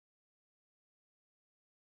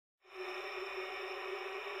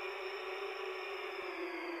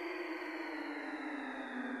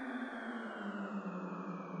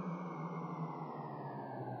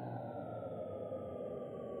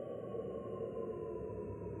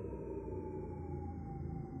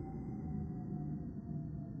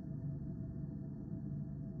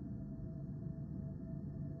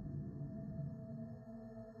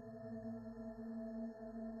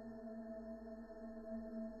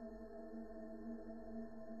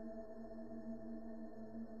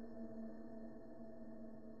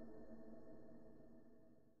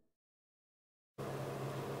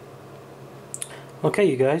Okay,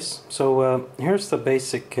 you guys, so here's the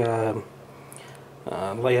basic layout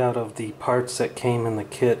of the parts that came in the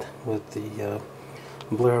kit with the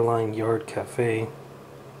Blair Line Yard Cafe.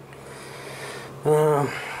 I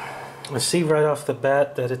see right off the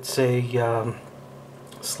bat that it's a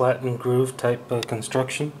slat and groove type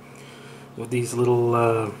construction with these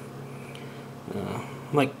little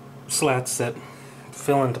like slats that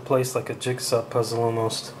fill into place like a jigsaw puzzle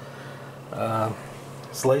almost.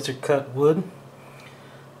 It's laser cut wood.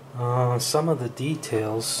 Some of the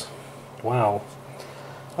details, wow,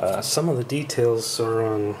 some of the details are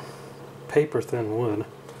on paper thin wood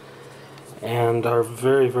and are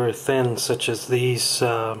very, very thin, such as these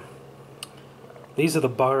are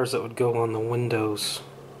the bars that would go on the windows,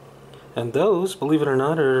 and those, believe it or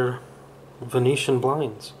not, are Venetian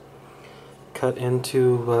blinds cut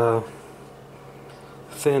into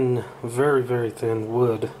thin, very, very thin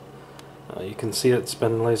wood. You can see it's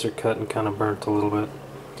been laser cut and kind of burnt a little bit.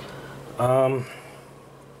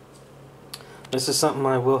 This is something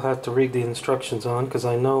I will have to read the instructions on, because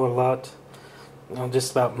I know a lot,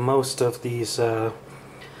 just about most of these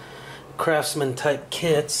craftsman type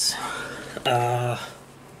kits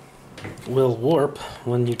will warp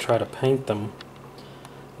when you try to paint them.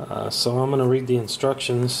 So I'm going to read the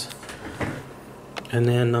instructions, and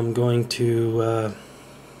then I'm going to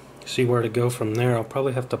see where to go from there. I'll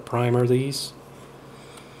probably have to primer these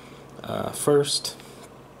first.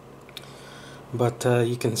 But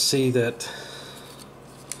you can see that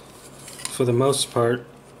for the most part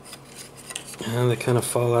they kind of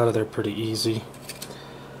fall out of there pretty easy.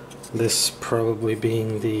 This probably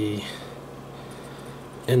being the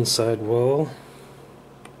inside wall.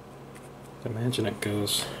 I imagine it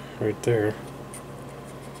goes right there.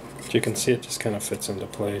 But you can see it just kind of fits into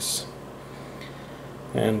place.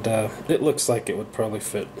 And it looks like it would probably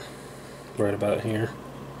fit right about here,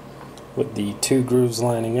 with the two grooves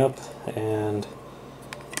lining up and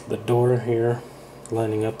the door here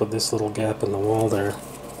lining up with this little gap in the wall there.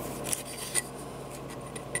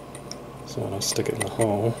 So when I stick it in the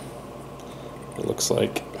hole, it looks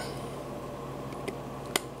like,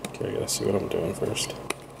 okay, I gotta see what I'm doing first.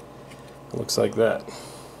 It looks like that.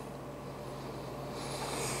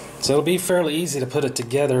 So it'll be fairly easy to put it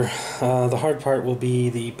together. The hard part will be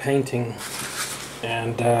the painting,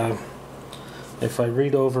 and if I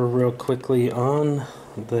read over real quickly on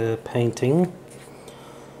the painting,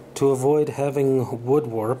 to avoid having wood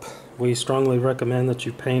warp, we strongly recommend that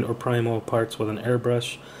you paint or prime all parts with an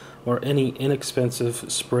airbrush or any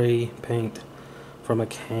inexpensive spray paint from a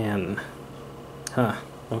can. Huh,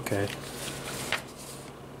 okay.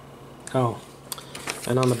 Oh,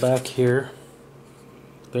 and on the back here,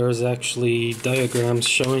 there is actually diagrams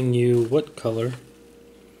showing you what color,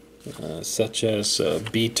 such as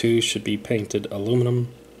B2 should be painted aluminum,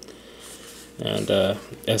 and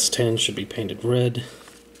S10 should be painted red,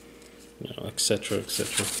 etc.,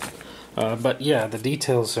 etc. But yeah, the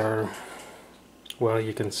details are, well,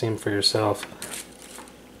 you can see them for yourself.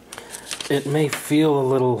 It may feel a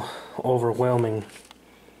little overwhelming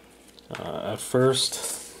at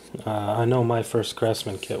first. I know my first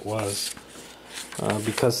Craftsman kit was,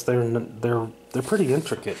 because they're pretty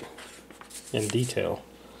intricate in detail.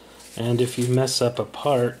 And if you mess up a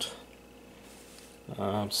part,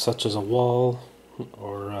 such as a wall,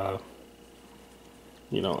 or a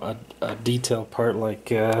detail part like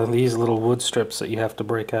these little wood strips that you have to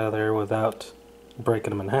break out of there without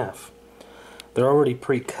breaking them in half. They're already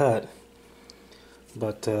pre-cut,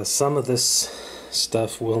 but some of this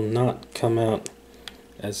stuff will not come out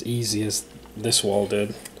as easy as this wall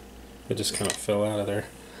did. It just kind of fell out of there.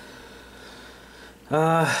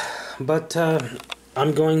 But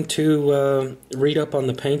I'm going to read up on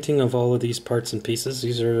the painting of all of these parts and pieces.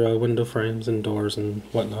 These are window frames and doors and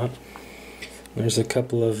whatnot. There's a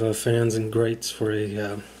couple of fans and grates for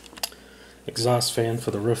a exhaust fan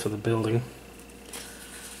for the roof of the building.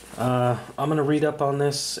 I'm going to read up on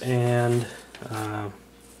this, and I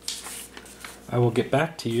will get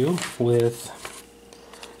back to you with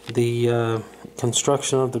the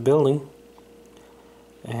construction of the building,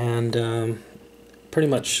 and pretty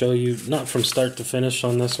much show you, not from start to finish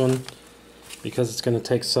on this one, because it's going to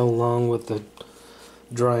take so long with the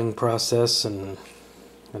drying process and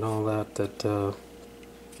all that,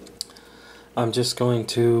 I'm just going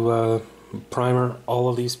to primer all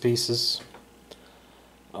of these pieces.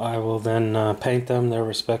 I will then paint them their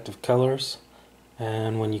respective colors,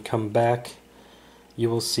 and when you come back you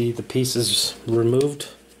will see the pieces removed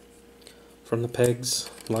from the pegs,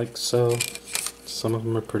 like so. Some of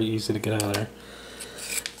them are pretty easy to get out of there,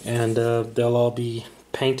 and they'll all be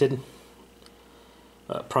painted,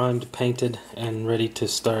 primed, painted, and ready to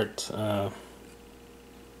start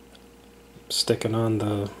sticking on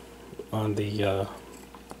the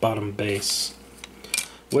bottom base.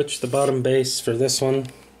 Which the bottom base for this one,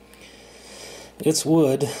 it's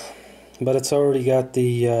wood, but it's already got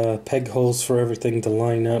the peg holes for everything to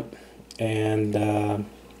line up, and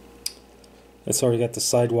it's already got the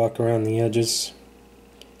sidewalk around the edges.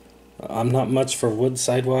 I'm not much for wood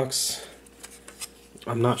sidewalks.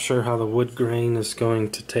 I'm not sure how the wood grain is going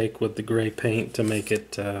to take with the gray paint to make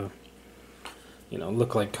it, you know,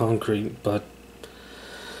 look like concrete. But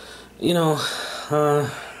you know,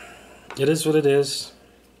 it is what it is.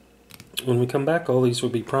 When we come back, all these will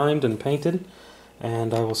be primed and painted,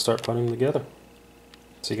 and I will start putting them together.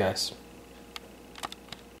 See you guys.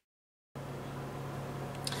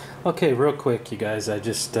 Okay, real quick, you guys. I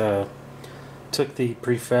just took the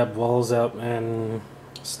prefab walls out and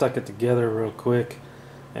stuck it together real quick,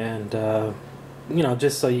 and you know,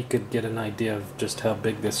 just so you could get an idea of just how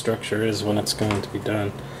big this structure is when it's going to be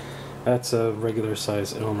done. That's a regular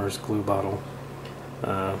size Elmer's glue bottle.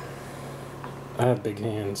 I have big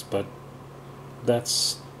hands, but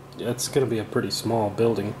that's going to be a pretty small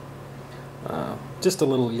building. Just a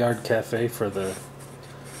little yard cafe for the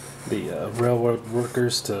railroad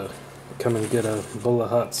workers to come and get a bowl of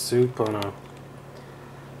hot soup on a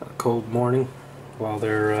cold morning while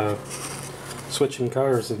they're switching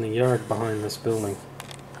cars in the yard behind this building.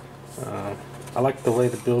 I like the way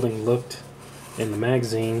the building looked in the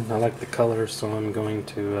magazine. I like the colors, so I'm going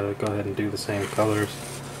to go ahead and do the same colors.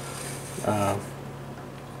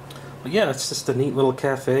 But yeah, it's just a neat little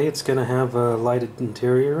cafe. It's going to have a lighted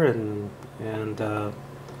interior and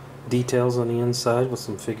details on the inside with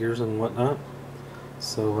some figures and whatnot.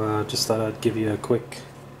 So just thought I'd give you a quick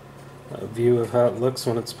view of how it looks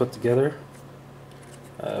when it's put together.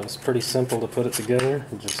 It was pretty simple to put it together.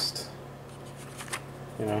 Just,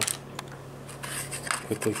 you know,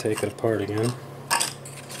 quickly take it apart again.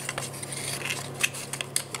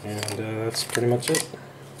 And that's pretty much it.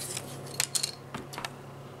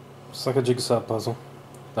 It's like a jigsaw puzzle.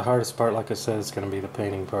 The hardest part, like I said, is going to be the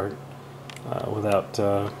painting part, without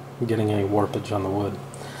getting any warpage on the wood.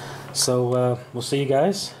 So we'll see you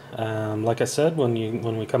guys. Like I said,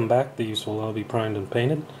 when we come back, these will all be primed and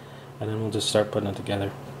painted, and then we'll just start putting it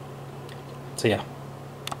together. See ya.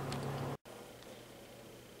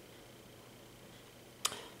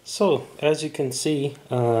 So as you can see,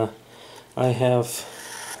 I have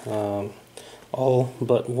all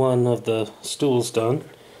but one of the stools done.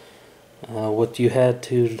 What you had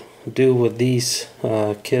to do with these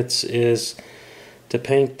kits is to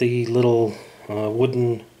paint the little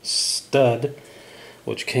wooden stud,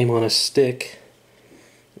 which came on a stick,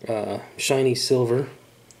 shiny silver,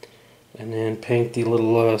 and then paint the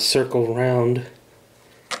little circle round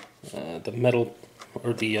the metal,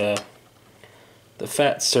 or the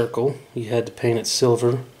fat circle. You had to paint it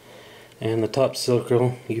silver, and the top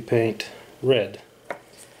circle you paint red.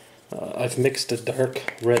 I've mixed a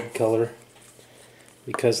dark red color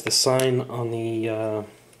because the sign on the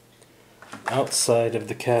outside of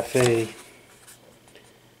the cafe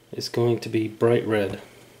is going to be bright red.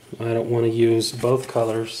 I don't want to use both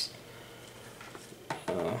colors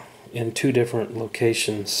in two different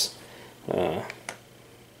locations.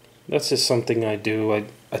 That's just something I do.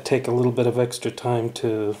 I take a little bit of extra time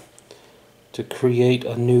to create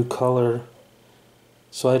a new color,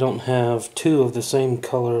 so I don't have two of the same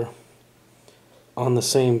color on the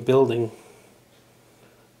same building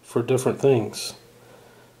for different things.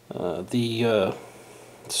 The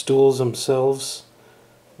stools themselves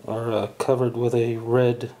are covered with a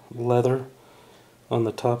red leather on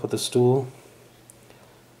the top of the stool,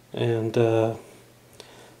 and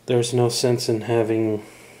there's no sense in having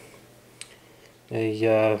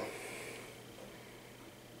a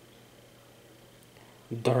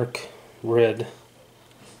dark red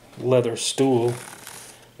leather stool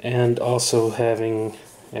and also having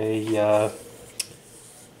a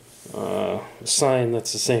sign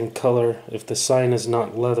that's the same color. If the sign is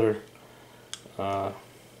not leather, and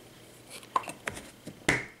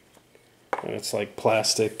it's like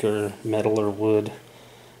plastic or metal or wood,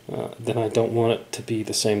 then I don't want it to be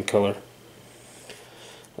the same color.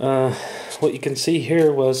 What you can see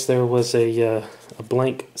here was there was a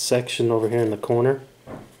blank section over here in the corner.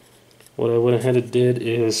 What I went ahead and did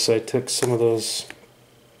is I took some of those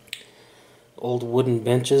old wooden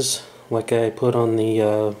benches like I put on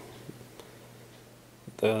the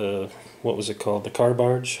what was it called, the car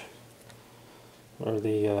barge, or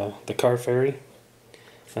the car ferry.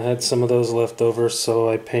 I had some of those left over, so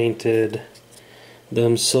I painted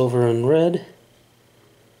them silver and red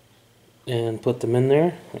and put them in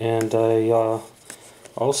there. And I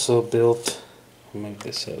also built, I'll move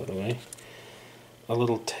this out of the way, a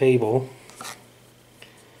little table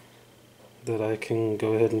that I can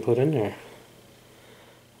go ahead and put in there.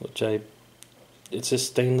 It's just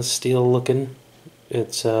stainless steel looking.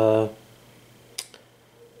 It's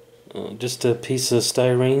just a piece of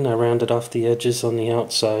styrene. I rounded off the edges on the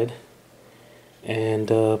outside and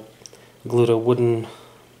glued a wooden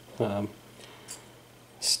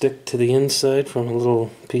stick to the inside from a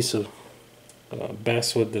little piece of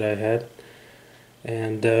basswood that I had,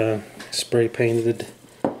 and spray painted.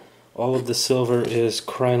 All of the silver is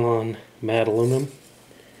Krylon matte aluminum,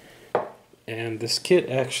 and this kit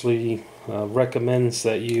actually recommends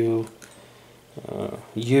that you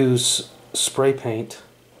use spray paint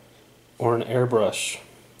or an airbrush.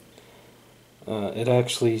 It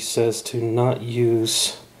actually says to not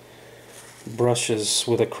use brushes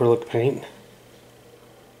with acrylic paint.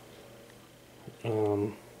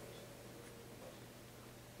 I'm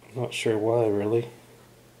not sure why, really.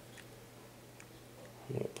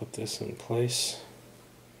 I'm going to put this in place.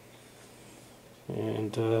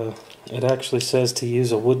 And it actually says to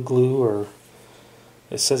use a wood glue, or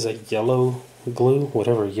it says a yellow glue,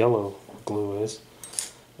 whatever yellow glue is.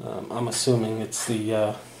 I'm assuming it's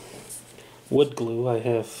the wood glue. I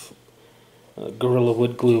have Gorilla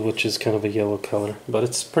Wood Glue, which is kind of a yellow color, but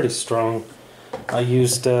it's pretty strong. I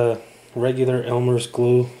used regular Elmer's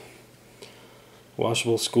glue,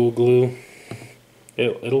 washable school glue.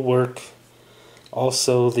 It'll work.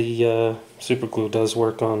 Also, the super glue does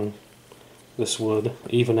work on this wood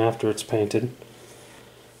even after it's painted.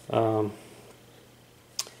 The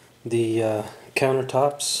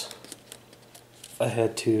countertops, I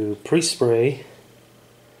had to pre-spray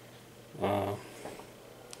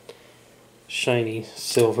shiny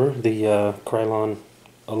silver, the Krylon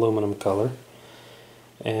aluminum color,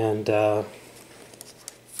 and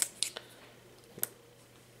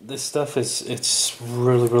this stuff it's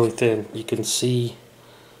really thin. You can see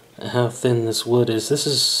how thin this wood is. This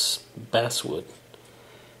is basswood.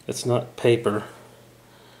 It's not paper.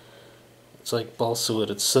 It's like balsa wood.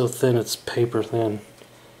 It's so thin, it's paper thin.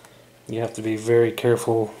 You have to be very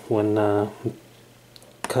careful when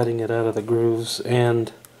cutting it out of the grooves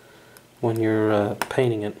and when you're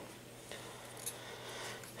painting it.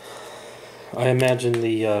 I imagine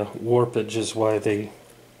the warpage is why they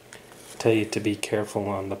tell you to be careful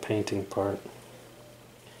on the painting part.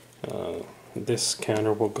 This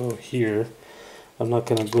counter will go here. I'm not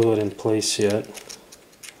going to glue it in place yet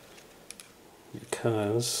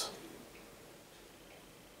because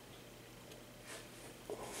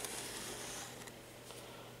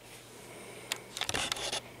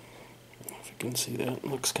if you can see that, it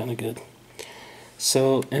looks kind of good.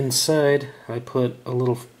 So inside I put a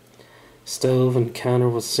little stove and counter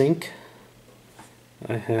with sink.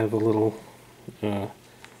 I have a little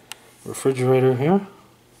refrigerator here.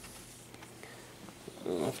 I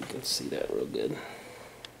don't know if you can see that real good.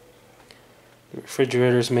 The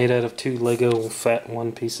refrigerator is made out of 2 Lego Fat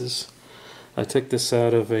One pieces. I took this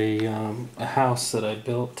out of a house that I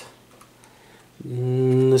built.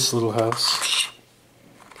 This little house.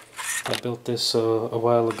 I built this a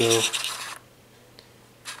while ago,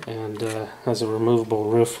 and has a removable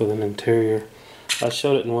roof with an interior. I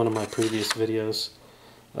showed it in one of my previous videos.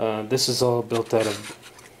 This is all built out of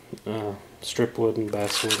strip wood and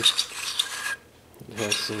basswood. It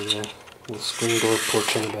has a little screen door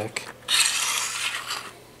porch on the back.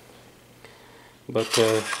 But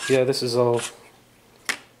yeah, this is all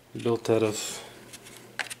built out of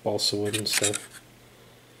balsa wood and stuff.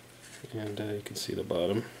 And you can see the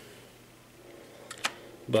bottom.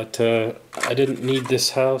 But I didn't need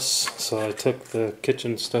this house, so I took the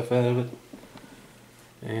kitchen stuff out of it.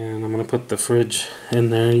 And I'm going to put the fridge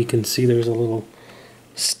in there. You can see there's a little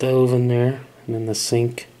stove in there, and then the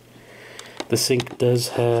sink. The sink does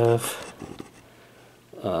have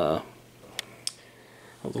a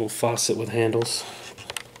little faucet with handles.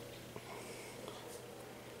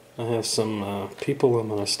 I have some people I'm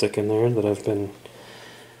going to stick in there that I've been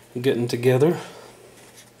getting together.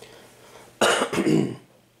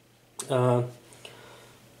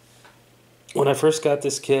 When I first got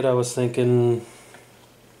this kit, I was thinking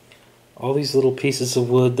all these little pieces of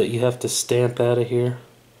wood that you have to stamp out of here.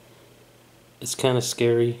 It's kind of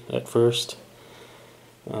scary at first.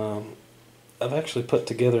 I've actually put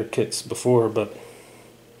together kits before, but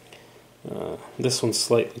this one's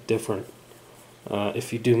slightly different.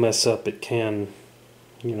 If you do mess up, it can,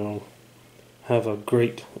 you know, have a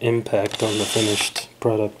great impact on the finished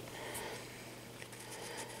product.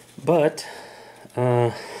 But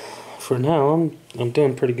for now, I'm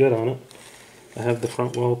doing pretty good on it. I have the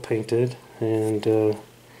front wall painted, and the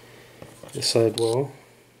side wall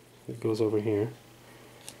that goes over here,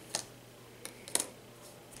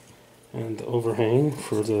 and the overhang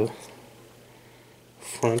for the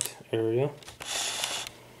front area.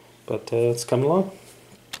 But it's coming along.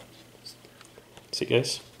 See you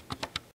guys.